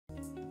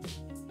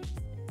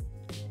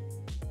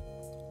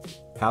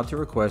how to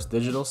request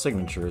digital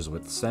signatures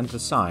with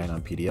SendToSign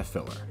on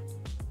pdfFiller.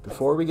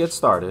 Before we get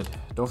started,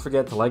 don't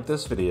forget to like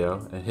this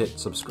video and hit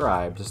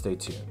subscribe to stay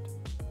tuned.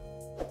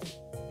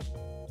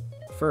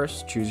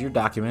 First, choose your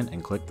document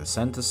and click the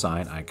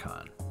SendToSign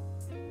icon.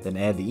 Then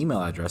add the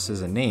email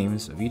addresses and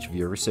names of each of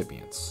your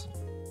recipients.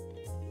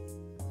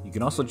 You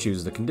can also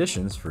choose the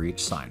conditions for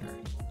each signer.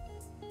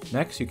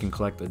 Next, you can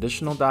collect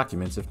additional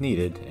documents if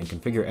needed and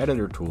configure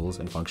editor tools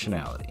and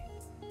functionality.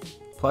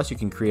 Plus, you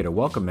can create a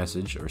welcome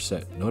message or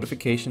set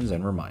notifications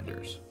and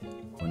reminders.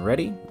 When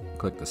ready,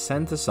 click the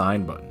Send to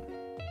Sign button.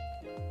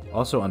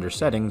 Also, under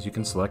Settings, you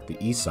can select the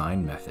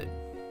e-sign method.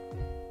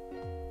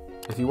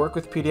 If you work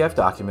with PDF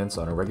documents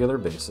on a regular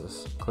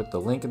basis, click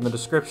the link in the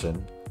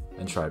description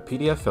and try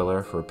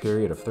pdfFiller for a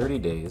period of 30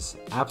 days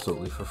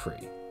absolutely for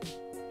free.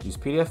 Use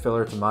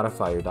pdfFiller to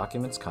modify your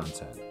document's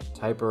content,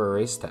 type or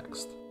erase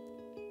text,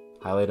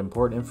 highlight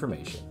important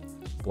information,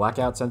 black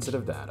out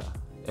sensitive data,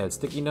 add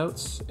sticky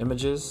notes,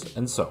 images,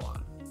 and so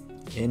on.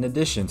 In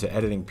addition to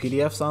editing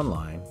PDFs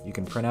online, you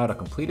can print out a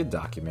completed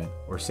document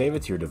or save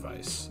it to your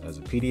device as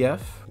a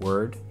PDF,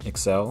 Word,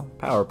 Excel,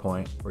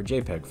 PowerPoint, or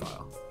JPEG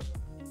file.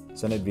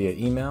 Send it via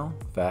email,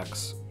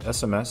 fax,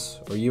 SMS,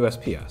 or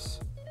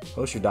USPS.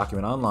 Post your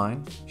document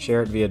online,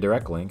 share it via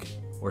direct link,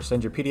 or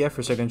send your PDF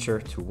for signature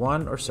to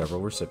one or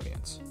several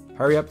recipients.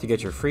 Hurry up to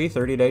get your free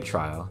 30-day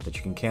trial that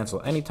you can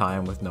cancel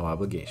anytime with no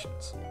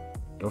obligations.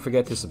 Don't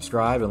forget to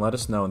subscribe and let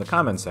us know in the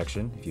comments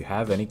section if you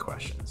have any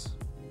questions.